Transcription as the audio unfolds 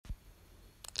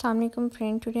Assalamualaikum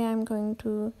friend, today I'm going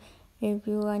to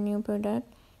review a new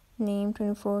product named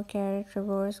 24 karat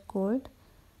reverse gold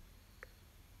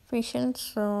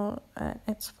facial.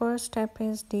 Its first step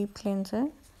is deep cleanser.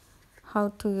 How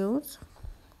to use: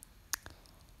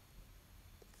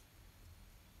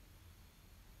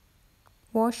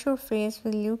 wash your face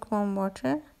with lukewarm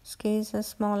water. Squeeze a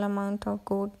small amount of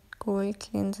gold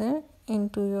cleanser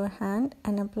into your hand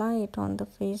and apply it on the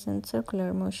face in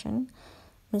circular motion.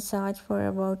 Massage for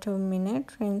about a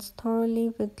minute. Rinse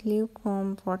thoroughly with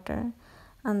lukewarm water,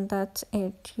 and that's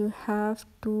it. You have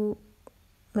to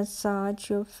massage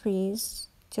your face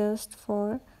just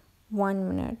for 1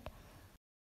 minute.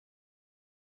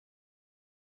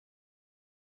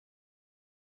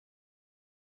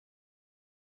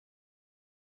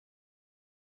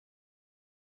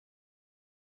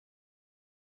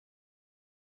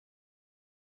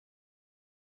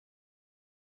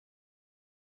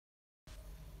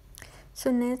 So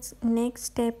next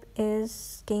step is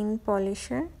skin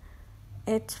polisher.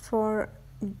 It's for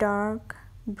dark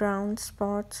brown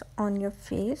spots on your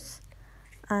face.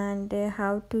 And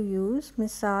how to use: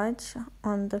 massage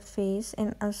on the face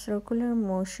in a circular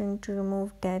motion to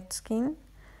remove dead skin.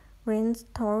 Rinse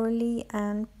thoroughly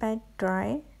and pat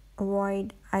dry.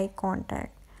 Avoid eye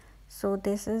contact. So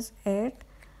this is it.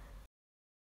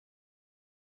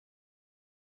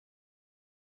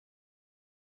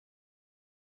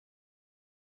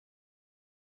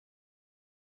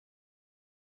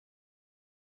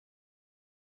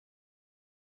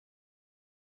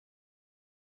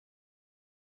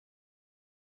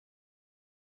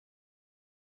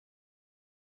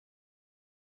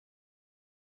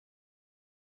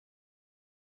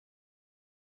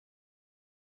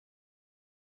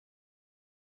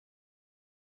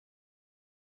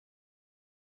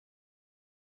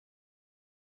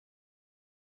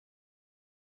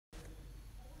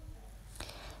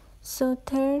 So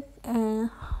third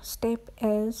step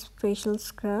is facial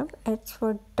scrub. It's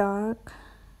for dark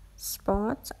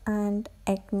spots and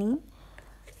acne.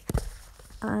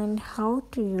 And how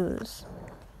to use: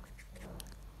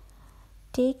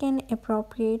 take an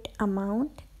appropriate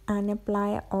amount and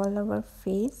apply all over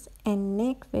face and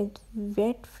neck with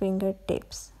wet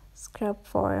fingertips. Scrub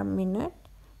for a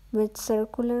minute with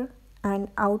circular and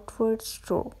outward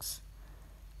strokes.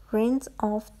 Rinse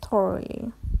off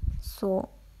thoroughly. So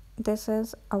this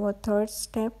is our third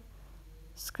step.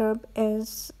 Scrub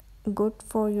is good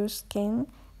for your skin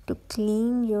to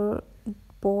clean your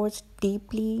pores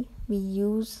deeply. We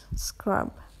use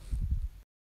scrub.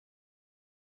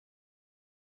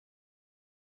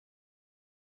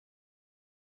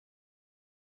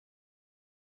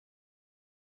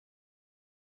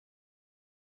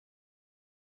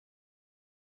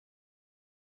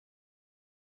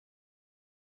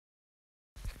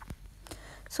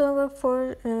 So our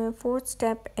fourth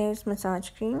step is massage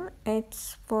cream.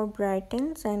 It's for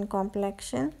brightens and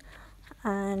complexion.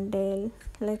 And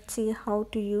let's see how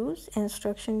to use.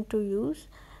 Instruction to use.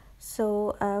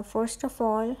 So first of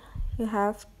all, you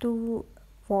have to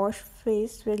wash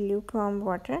face with lukewarm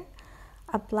water.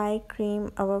 Apply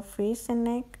cream over face and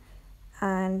neck,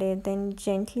 and then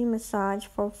gently massage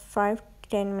for 5 to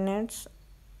 10 minutes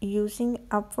using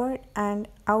upward and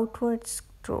outward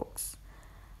strokes,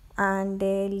 and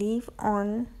leave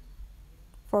on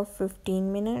for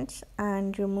 15 minutes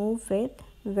and remove with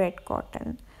wet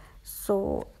cotton.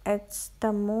 So it's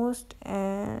the most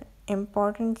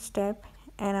important step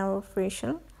in our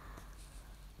facial.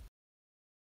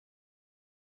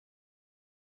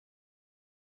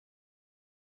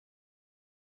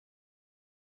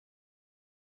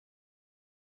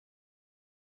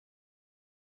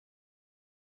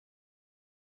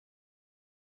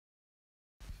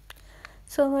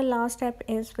 So our last step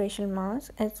is facial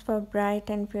mask. It's for bright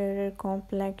and fairer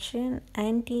complexion,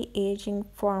 anti-aging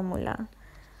formula.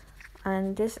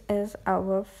 And this is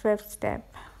our fifth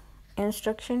step.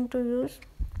 Instruction to use: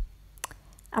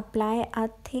 apply a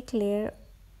thick layer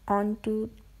onto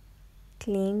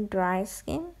clean dry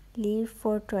skin, leave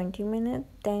for 20 minutes,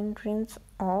 then rinse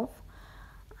off.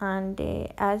 And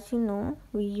as you know,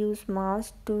 we use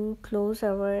mask to close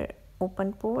our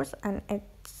open pores, and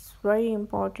it's very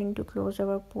important to close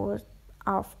our pores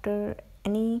after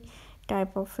any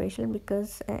type of facial,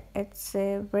 because it's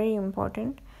very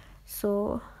important.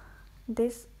 So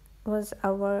this was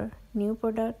our new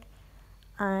product,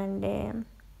 and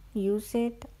use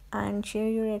it and share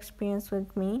your experience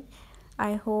with me.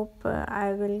 I hope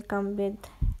I will come with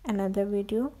another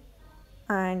video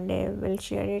and will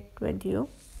share it with you.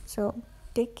 So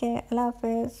take care. Allah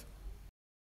Hafiz.